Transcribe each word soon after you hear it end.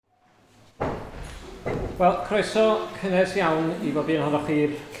Wel, croeso cynnes iawn I bob un ohonoch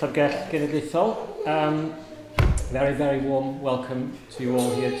chi'r Llyfrgell Genedlaethol. Very, very warm welcome to you all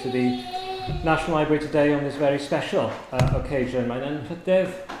here to the National Library today on this very special occasion. Mae'n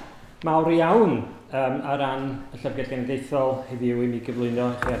anrhydedd mawr iawn ar ran y Llyfrgell Genedlaethol heddiw I mi gyflwyno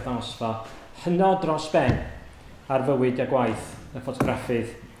chi ar ddosfa hynod dros ben ar fywyd a gwaith y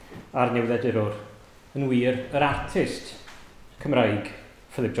ffotograffydd a'r newyddiadurwr. Yn wir, yr artist Cymraeg,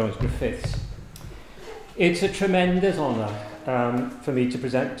 Philip Jones Griffiths. It's a tremendous honour for me to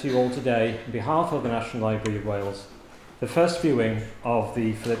present to you all today, on behalf of the National Library of Wales, the first viewing of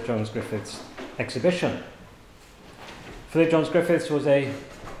the Philip Jones Griffiths exhibition. Philip Jones Griffiths was a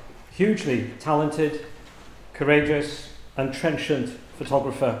hugely talented, courageous and trenchant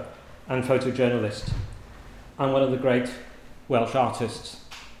photographer and photojournalist, and one of the great Welsh artists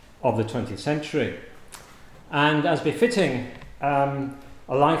of the 20th century. And as befitting a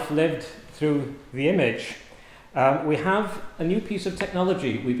life lived through the image, we have a new piece of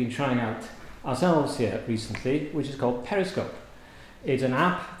technology we've been trying out ourselves here recently, which is called Periscope. It's an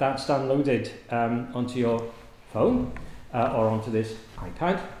app that's downloaded onto your phone or onto this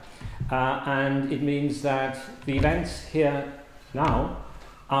iPad, and it means that the events here now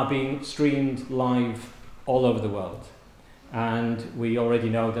are being streamed live all over the world. And we already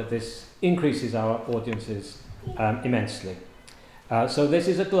know that this increases our audiences immensely. So this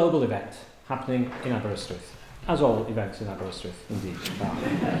is a global event happening in Aberystwyth, as all events in Aberystwyth indeed are.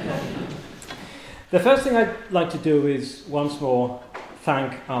 The first thing I'd like to do is once more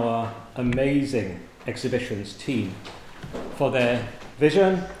thank our amazing exhibitions team for their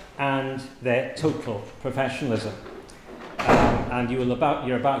vision and their total professionalism. And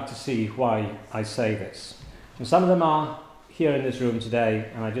you're about to see why I say this. And some of them are here in this room today,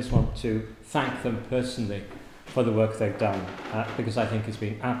 and I just want to thank them personally for the work they've done, because I think it's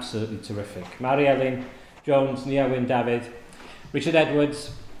been absolutely terrific. Mary Ellen Jones, Nia Wyn David, Richard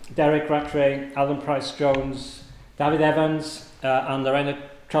Edwards, Derek Rattray, Alan Price-Jones, David Evans, and Lorena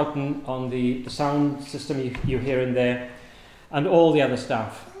Troughton on the sound system you hear in there, and all the other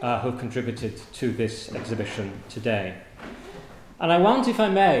staff who've contributed to this exhibition today. And I want, if I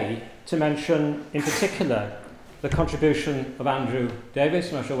may, to mention in particular the contribution of Andrew Davis.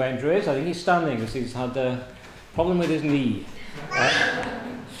 I'm not sure where Andrew is. I think he's standing because he's had a problem with his knee.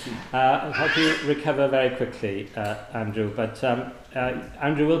 I hope you recover very quickly, Andrew. But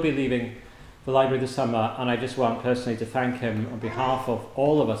Andrew will be leaving the library this summer, and I just want personally to thank him on behalf of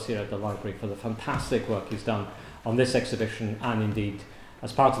all of us here at the library for the fantastic work he's done on this exhibition, and indeed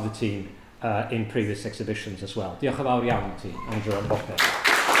as part of the team in previous exhibitions as well. Diolch yn fawr iawn ti, Andrew and Bopper.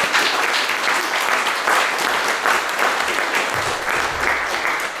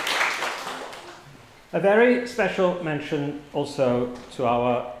 A very special mention also to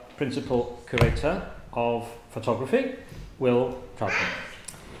our principal curator of photography, Will Troughton,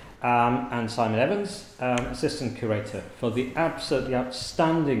 and Simon Evans, assistant curator, for the absolutely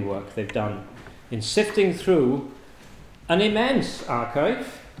outstanding work they've done in sifting through an immense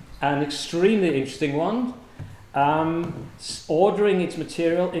archive, an extremely interesting one, ordering its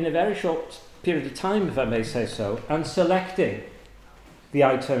material in a very short period of time, if I may say so, and selecting the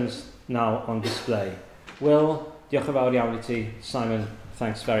items now on display. Will, diolch yn fawr iawn I ti. Simon,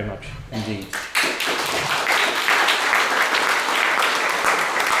 thanks very much indeed.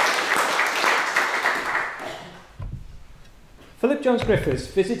 Philip Jones Griffiths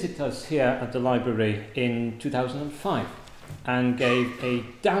visited us here at the library in 2005 and gave a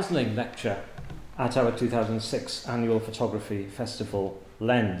dazzling lecture at our 2006 annual photography festival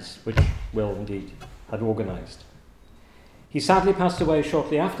Lens, which Will indeed had organised. He sadly passed away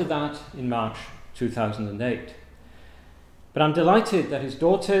shortly after that in March 2008. But I'm delighted that his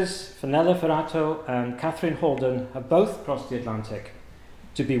daughters, Fenella Ferrato and Catherine Holden, have both crossed the Atlantic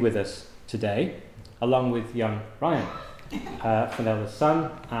to be with us today, along with young Ryan, Fenella's son,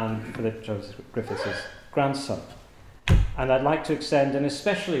 and Philip Jones Griffiths' grandson. And I'd like to extend an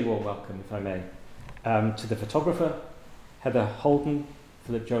especially warm welcome, if I may, to the photographer, Heather Holden,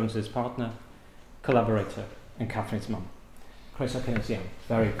 Philip Jones's partner, collaborator, and Catherine's mum. Croeso cynnes iawn.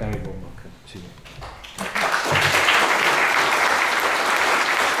 Very, very warm welcome to you.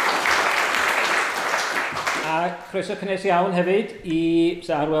 A croeso cynnes iawn hefyd I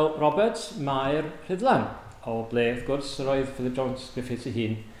Sir Arwel Roberts, Maer Rhydlan, o ble, wrth gwrs, roedd Philip Jones Griffiths ei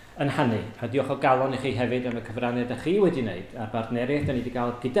hun yn hynny. A diolch o galon I chi hefyd am y cyfraniad ych chi wedi wneud a'r bartneriaeth da ni wedi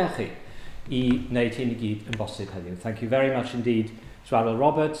cael gyda chi I wneud hyn I gyd yn bosib heddiw. Thank you very much indeed to Arwel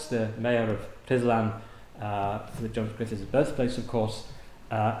Roberts, the Mayor of Rhydlan, Philip Jones Griffiths' birthplace, of course,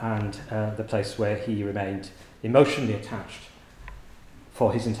 and the place where he remained emotionally attached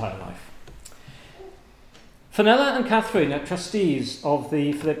for his entire life. Fenella and Catherine are trustees of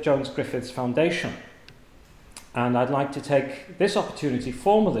the Philip Jones Griffiths Foundation, and I'd like to take this opportunity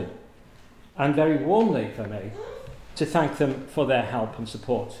formally and very warmly, if I may, to thank them for their help and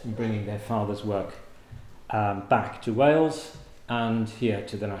support in bringing their father's work back to Wales and here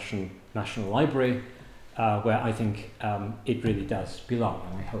to the National Library, where I think it really does belong,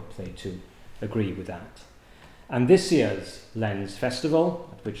 and I hope they too agree with that. And this year's Lens Festival,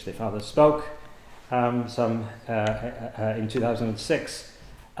 at which their father spoke in 2006,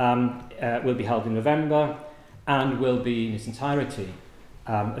 will be held in November and will be in its entirety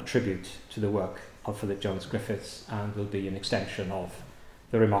a tribute to the work of Philip Jones Griffiths, and will be an extension of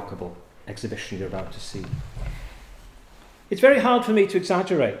the remarkable exhibition you're about to see. It's very hard for me to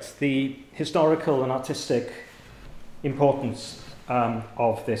exaggerate the historical and artistic importance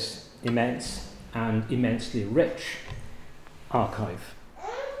of this immense and immensely rich archive.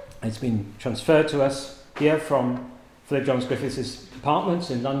 It's been transferred to us here from Philip Jones Griffiths' apartments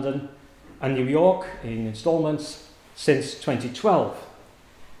in London and New York in instalments since 2012.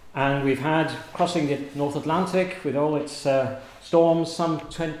 And we've had, crossing the North Atlantic with all its storms, some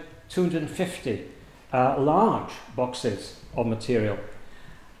 250 large boxes of material.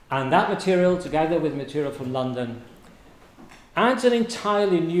 And that material, together with material from London, adds an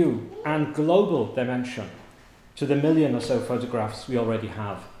entirely new and global dimension to the million or so photographs we already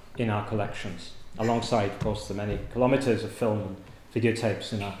have in our collections, alongside, of course, the many kilometres of film and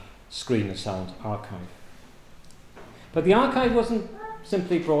videotapes in our screen and sound archive. But the archive wasn't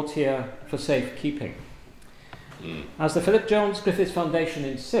simply brought here for safekeeping. As the Philip Jones Griffiths Foundation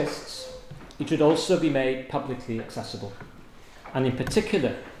insists, it should also be made publicly accessible, and in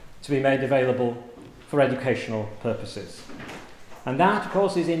particular to be made available for educational purposes. And that, of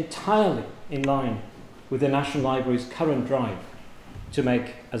course, is entirely in line with the National Library's current drive to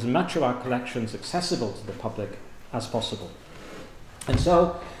make as much of our collections accessible to the public as possible. And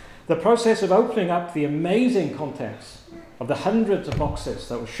so the process of opening up the amazing contents of the hundreds of boxes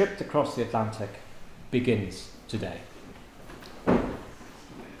that were shipped across the Atlantic begins today.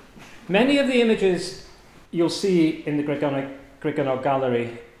 Many of the images you'll see in the Grigornog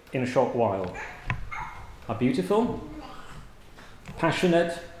Gallery in a short while are beautiful,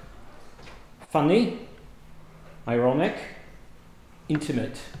 passionate, funny, ironic,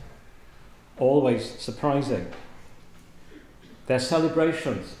 intimate, always surprising. They're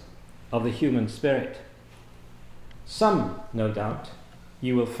celebrations of the human spirit. Some, no doubt,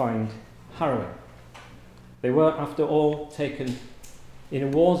 you will find harrowing. They were, after all, taken in a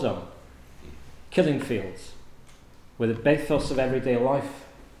war zone, killing fields, where the bathos of everyday life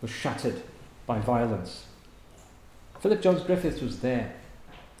was shattered by violence. Philip Jones Griffiths was there,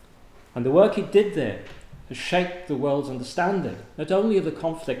 and the work he did there has shaped the world's understanding, not only of the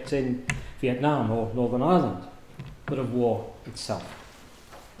conflict in Vietnam or Northern Ireland, but of war itself.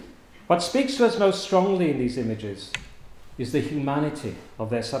 What speaks to us most strongly in these images is the humanity of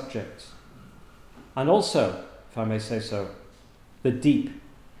their subjects, and also, if I may say so, the deep,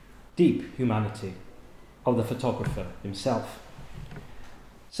 deep humanity of the photographer himself.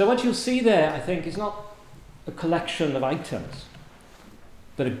 So what you'll see there, I think, is not a collection of items,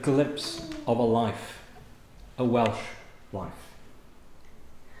 but a glimpse of a life, a Welsh life.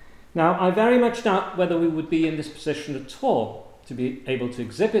 Now, I very much doubt whether we would be in this position at all to be able to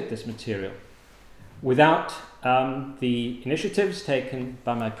exhibit this material without the initiatives taken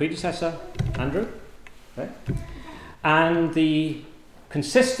by my predecessor, Andrew, and the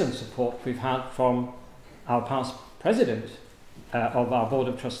consistent support we've had from our past president of our Board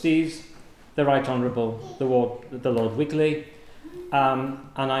of Trustees, the Right Honourable the Lord Wigley, and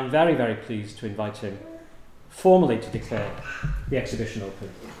I'm very, very pleased to invite him formally to declare the exhibition open.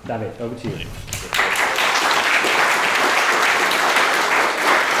 David, over to you.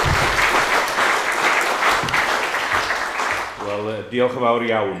 Wel, diolch yn fawr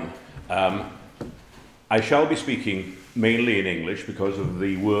iawn. I shall be speaking mainly in English because of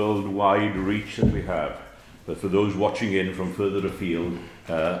the worldwide reach that we have. But for those watching in from further afield,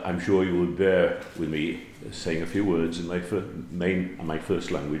 I'm sure you will bear with me saying a few words in my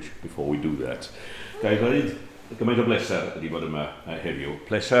first language before we do that. Gai ddweud gymaint o bleser ydi bod yma heddiw.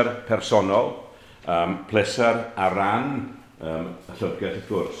 Pleser personol, pleser ar ran y llyfrgell wrth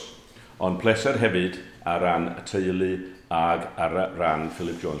gwrs, ond pleser hefyd ar ran y teulu ag ar ran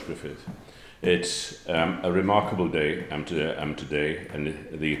Philip Jones Griffith. It's a remarkable day today, and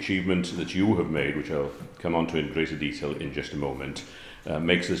the achievement that you have made, which I'll come on to in greater detail in just a moment,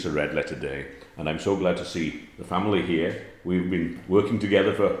 makes this a red letter day. And I'm so glad to see the family here. We've been working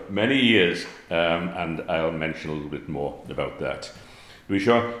together for many years, and I'll mention a little bit more about that. Dwi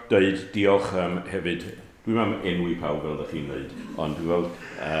eisiau dweud diolch hefyd Dwi'n meddwl enwi pawb fel ydych chi'n neud, ond dwi'n gweld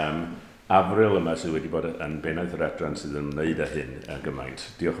Afril yma sydd wedi bod yn bennaeth yr adran sydd yn ymwneud â hyn gymaint.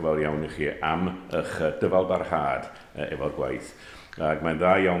 Diolch yn fawr iawn i chi am eich dyfalbarhad efo'r gwaith. Ac mae'n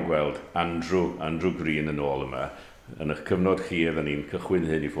dda iawn gweld Andrew Green yn ôl yma. Yn eich cyfnod chi, oedden ni'n cychwyn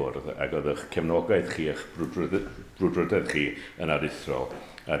hyn i ffwrdd, ac oedd eich cefnogaeth chi, eich brwdfrydedd chi yn aruthrol.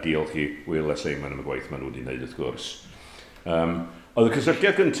 A diolch i Will a Simon am y gwaith maen nhw wedi gwneud wrth gwrs. Oedd y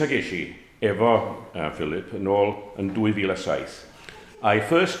cysylltiad gyntaf ges i efo Philip yn ôl yn 2007. I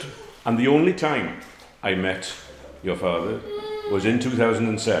first and the only time I met your father was in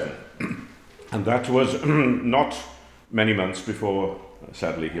 2007. And that was not many months before,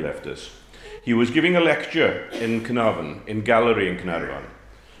 sadly, he left us. He was giving a lecture in Carnarvon, in Gallery in Carnarvon.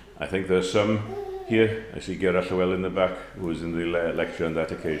 I think there's some here. I see Gerard Llewell in the back, who was in the lecture on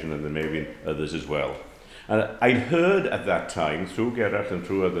that occasion, and there may have been others as well. And I'd heard at that time, through Gerard and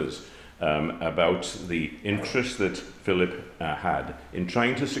through others, about the interest that Philip had in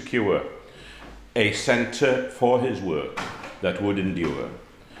trying to secure a centre for his work that would endure,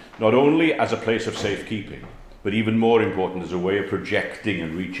 not only as a place of safekeeping, but even more important as a way of projecting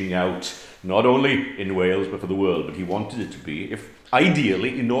and reaching out, not only in Wales but for the world, but he wanted it to be,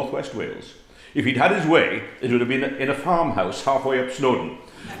 ideally, in North West Wales. If he'd had his way, it would have been in a farmhouse halfway up Snowdon,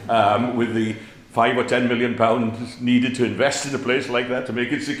 with the £5 or £10 million needed to invest in a place like that to make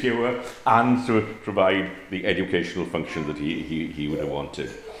it secure and to provide the educational function that he would have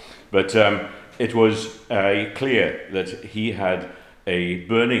wanted. But it was clear that he had a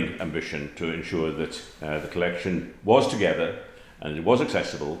burning ambition to ensure that the collection was together and it was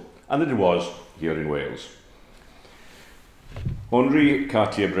accessible and that it was here in Wales. Henri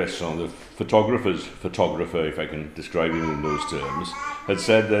Cartier-Bresson, the photographer, if I can describe him in those terms, had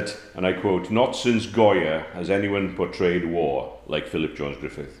said that, and I quote, "Not since Goya has anyone portrayed war like Philip Jones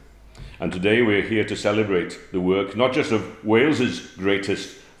Griffith." And today we're here to celebrate the work not just of Wales's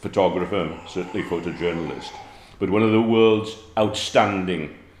greatest photographer, certainly photojournalist, but one of the world's outstanding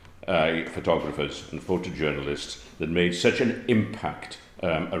photographers and photojournalists that made such an impact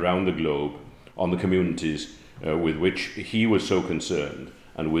around the globe on the communities with which he was so concerned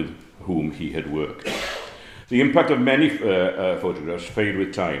and with whom he had worked. The impact of many photographs fade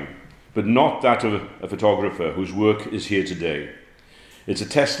with time, but not that of a photographer whose work is here today. It's a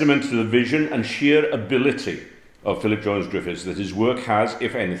testament to the vision and sheer ability of Philip Jones Griffiths that his work has,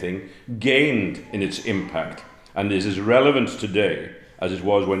 if anything, gained in its impact and is as relevant today as it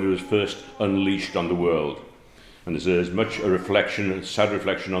was when it was first unleashed on the world. And there's as much a sad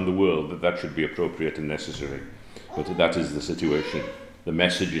reflection on the world that should be appropriate and necessary. But that is the situation. The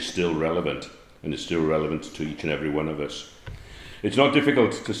message is still relevant, and it's still relevant to each and every one of us. It's not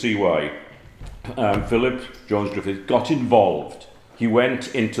difficult to see why Philip Jones Griffith got involved. He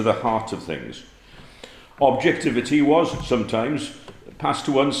went into the heart of things. Objectivity was sometimes passed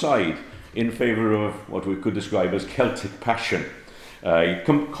to one side in favour of what we could describe as Celtic passion,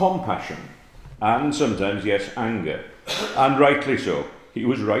 compassion, and sometimes, yes, anger. And rightly so. He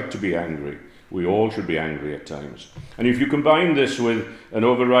was right to be angry. We all should be angry at times. And if you combine this with an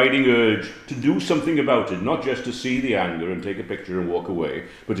overriding urge to do something about it, not just to see the anger and take a picture and walk away,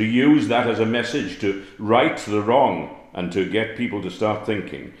 but to use that as a message to right the wrong and to get people to start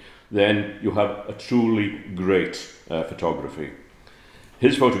thinking, then you have a truly great photography.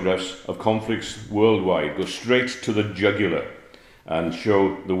 His photographs of conflicts worldwide go straight to the jugular and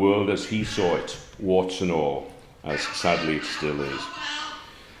show the world as he saw it, warts and all, as sadly it still is.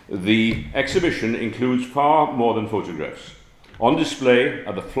 The exhibition includes far more than photographs. On display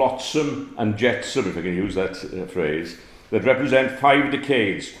are the flotsam and jetsam, if I can use that phrase, that represent 5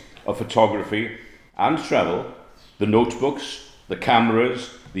 decades of photography and travel, the notebooks, the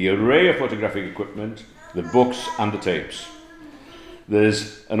cameras, the array of photographic equipment, the books and the tapes.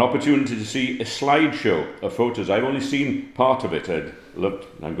 There's an opportunity to see a slideshow of photos. I've only seen part of it.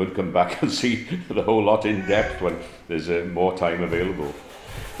 I'm going to come back and see the whole lot in depth when there's more time available.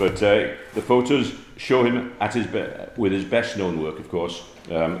 But the photos show him at with his best known work, of course,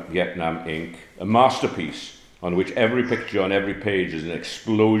 Vietnam Inc., a masterpiece on which every picture on every page is an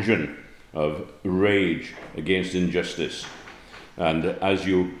explosion of rage against injustice. And as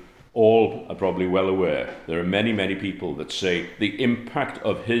you all are probably well aware, there are many, many people that say the impact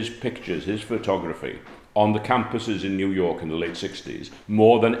of his pictures, his photography, on the campuses in New York in the late 60s,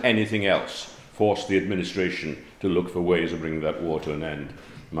 more than anything else, forced the administration to look for ways of bringing that war to an end.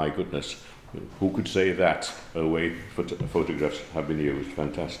 My goodness, who could say that, a way photographs have been used?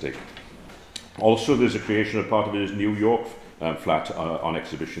 Fantastic. Also, there's a creation of part of his New York flat on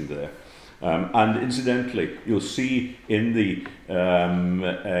exhibition there. And incidentally, you'll see in the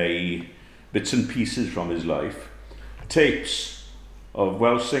bits and pieces from his life, tapes of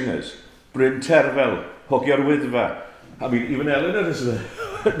Welsh singers, Bryn Terfel, Hogyo'r Wyddfa. I mean, even Eleanor is there.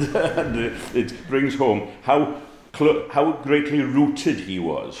 And it brings home how greatly rooted he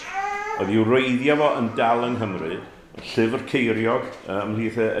was. Oedd i'w reiddio fo yn dal yng Nghymru, llyfr ceiriog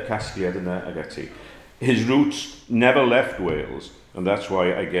ymhlith y casgliad yna ag ati. His roots never left Wales, and that's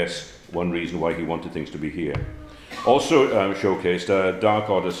why, I guess, one reason why he wanted things to be here. Also showcased Dark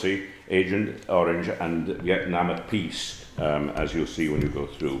Odyssey, Agent Orange, and Vietnam at Peace, as you'll see when you go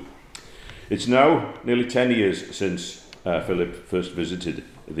through. It's now nearly 10 years since Philip first visited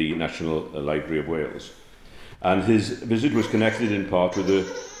the National Library of Wales. And his visit was connected in part with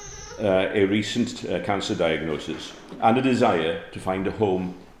a recent cancer diagnosis and a desire to find a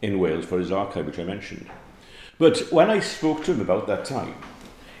home in Wales for his archive, which I mentioned. But when I spoke to him about that time,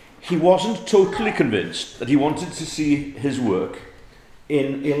 he wasn't totally convinced that he wanted to see his work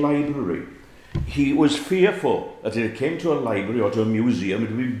in a library. He was fearful that if it came to a library or to a museum,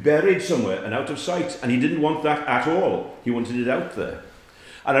 it would be buried somewhere and out of sight, and he didn't want that at all. He wanted it out there.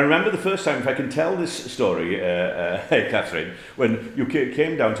 And I remember the first time, if I can tell this story, Catherine, when you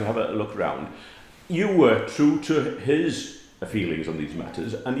came down to have a look round, you were true to his feelings on these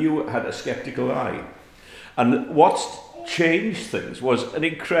matters, and you had a sceptical eye. And what changed things was an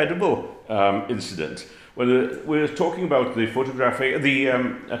incredible incident. When we were talking about the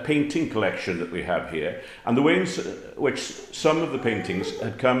painting collection that we have here, and the way in which some of the paintings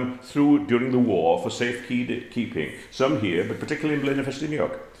had come through during the war for safekeeping, some here, but particularly in Blaenau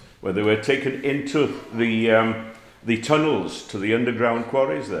Ffestiniog, where they were taken into the tunnels to the underground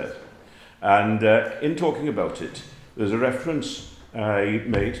quarries there. And in talking about it, there's a reference I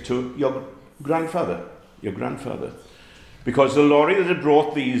made to your grandfather. Because the lorry that had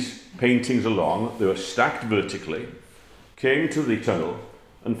brought these paintings along, they were stacked vertically, came to the tunnel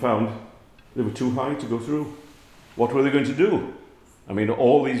and found they were too high to go through. What were they going to do? I mean,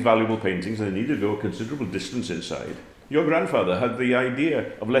 all these valuable paintings, they needed to go a considerable distance inside. Your grandfather had the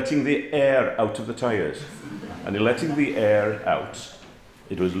idea of letting the air out of the tyres. And in letting the air out,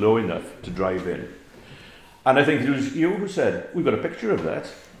 it was low enough to drive in. And I think it was you who said, we've got a picture of that,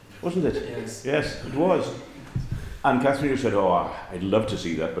 wasn't it? Yes. Yes, it was. And Catherine said, oh, I'd love to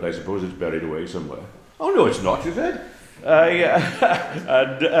see that, but I suppose it's buried away somewhere. Oh, no, it's not, you said.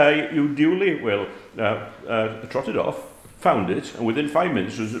 And you duly, trotted off, found it, and within 5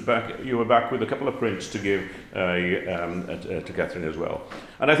 minutes you were back with a couple of prints to give to Catherine as well.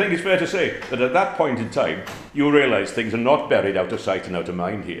 And I think it's fair to say that at that point in time, you realise things are not buried out of sight and out of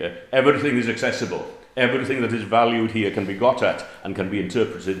mind here. Everything is accessible. Everything that is valued here can be got at and can be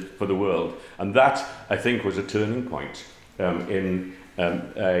interpreted for the world. And that, I think, was a turning point in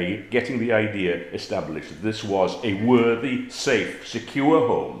getting the idea established that this was a worthy, safe, secure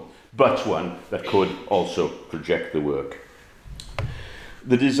home, but one that could also project the work.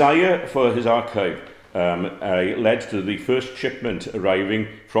 The desire for his archive led to the first shipment arriving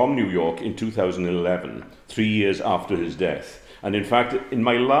from New York in 2011, 3 years after his death. And in fact, in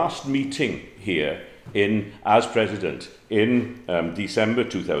my last meeting here, as president in December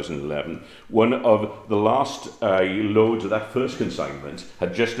 2011, one of the last loads of that first consignment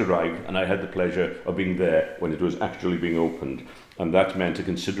had just arrived, and I had the pleasure of being there when it was actually being opened, and that meant a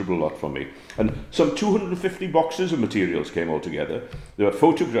considerable lot for me. And some 250 boxes of materials came all together. There were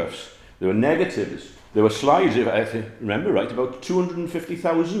photographs, there were negatives, there were slides, if I remember right, about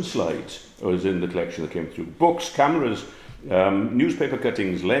 250,000 slides was in the collection that came through. Books, cameras, newspaper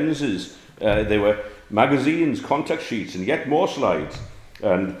cuttings, lenses. There were magazines, contact sheets, and yet more slides.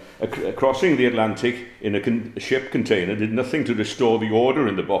 And crossing the Atlantic in a ship container did nothing to restore the order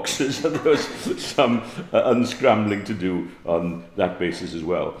in the boxes, and there was some unscrambling to do on that basis as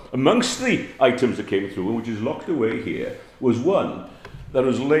well. Amongst the items that came through, which is locked away here, was one that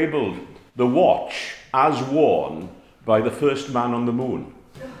was labelled the watch as worn by the first man on the moon.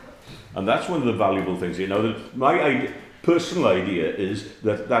 And that's one of the valuable things here. Now, my personal idea is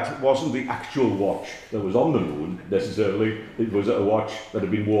that that wasn't the actual watch that was on the moon necessarily. It was a watch that had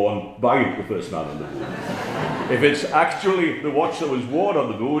been worn by the first man on the moon. If it's actually the watch that was worn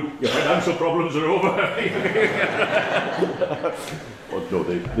on the moon, your financial problems are over. Well, no,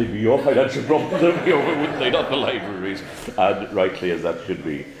 they'd be your financial problems would be over, wouldn't they? Not the libraries. And rightly as that should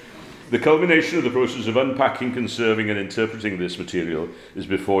be. The culmination of the process of unpacking, conserving and interpreting this material is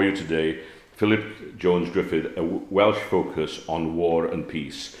before you today. Philip Jones-Griffith, a Welsh focus on war and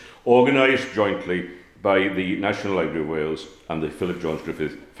peace, organised jointly by the National Library of Wales and the Philip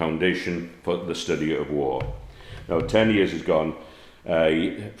Jones-Griffith Foundation for the Study of War. Now, 10 years has gone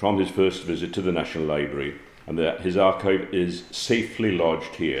from his first visit to the National Library, and his archive is safely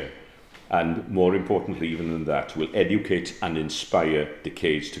lodged here. and more importantly even than that, will educate and inspire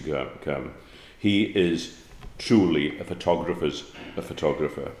decades to come. He is truly a photographer. A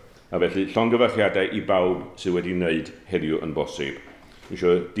felly, llongyfarchiadau I bawb sydd wedi wneud heddiw yn bosib.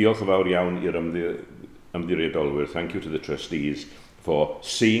 Eisiau diolch yn fawr iawn i'r ymddiriedolwyr. Thank you to the trustees for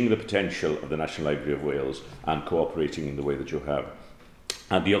seeing the potential of the National Library of Wales and cooperating in the way that you have.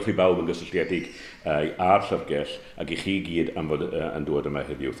 A diolch I bawb yn gysylltiedig a'r llyfrgell ac I chi gyd am fod yn dod yma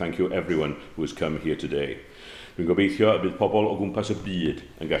heddiw. Thank you everyone who has come here today. Dwi'n gobeithio y bydd pobl o gwmpas y byd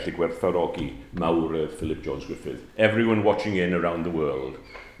yn gallu gwerthfawrogi mawredd Philip Jones Griffith. Everyone watching in around the world,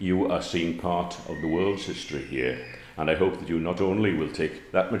 you are seeing part of the world's history here. And I hope that you not only will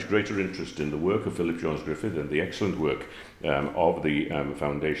take that much greater interest in the work of Philip Jones Griffith and the excellent work of the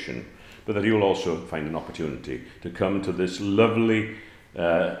foundation, but that you will also find an opportunity to come to this lovely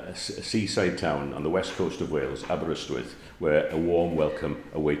seaside town on the west coast of Wales, Aberystwyth, where a warm welcome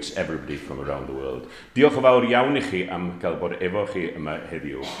awaits everybody from around the world. Diolch yn fawr iawn I chi am gael bod efo chi yma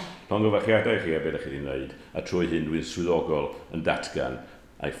heddiw. Llongyfarchiadau chi a beth ydych chi wedi wneud, a trwy hyn dwi'n swyddogol yn datgan,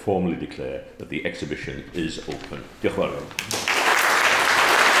 I formally declare that the exhibition is open. Diolch yn fawr.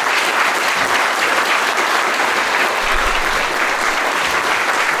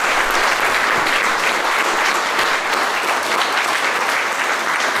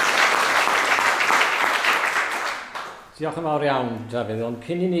 Diolch yn fawr iawn, Dafydd, ond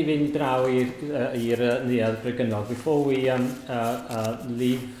cyn I ni fynd draw i'r neuadd brygynnog, before we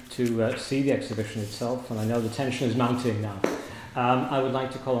leave to see the exhibition itself, and I know the tension is mounting now, I would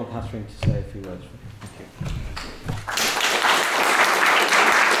like to call on Catherine to say a few words. Thank you.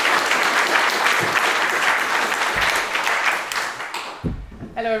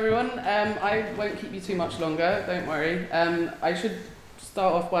 Hello everyone, I won't keep you too much longer, don't worry. I should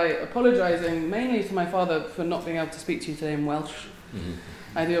start off by apologising mainly to my father for not being able to speak to you today in Welsh.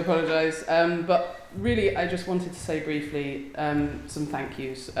 I do apologise, but really I just wanted to say briefly some thank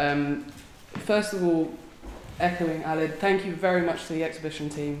yous. First of all, echoing Aled, thank you very much to the exhibition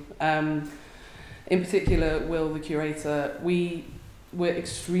team. In particular, Will, the curator. We were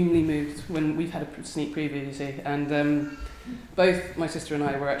extremely moved when we've had a sneak preview, you see, and both my sister and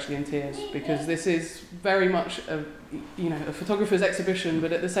I were actually in tears because this is very much a photographer's exhibition,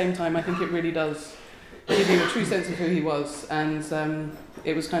 but at the same time I think it really does give you a true sense of who he was, and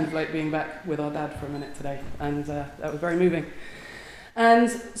it was kind of like being back with our dad for a minute today, and that was very moving. And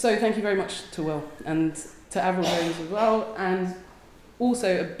so thank you very much to Will and to Avril Jones as well, and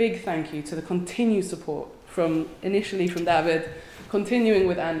also a big thank you to the continued support initially from David, continuing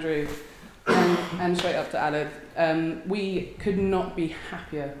with Andrew, and straight up to Aled. We could not be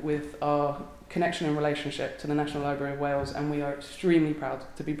happier with our connection and relationship to the National Library of Wales, and we are extremely proud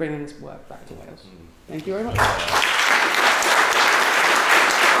to be bringing this work back to Wales. Thank you very much.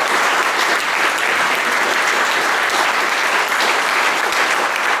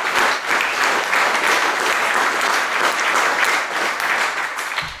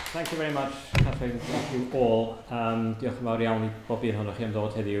 Thank you very much, Catherine. Thank you all. Diolch yn fawr iawn I bob un ohonoch chi am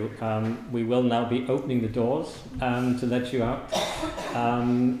ddod heddiw. We will now be opening the doors to let you out.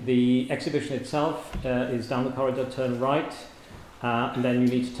 The exhibition itself is down the corridor, turn right, and then you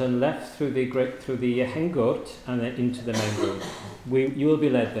need to turn left through the Hengurt and then into the main room. You will be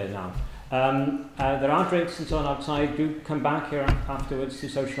led there now. There are drinks and so on outside. Do come back here afterwards to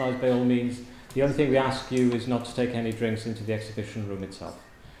socialise by all means. The only thing we ask you is not to take any drinks into the exhibition room itself.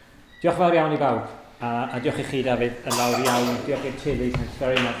 Diolch fawr iawn I bawb, a diolch I chi, David, yn fawr iawn. Diolch i'r teulu, thanks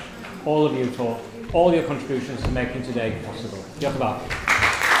very much, all of you, for all your contributions to making today possible. Diolch yn fawr.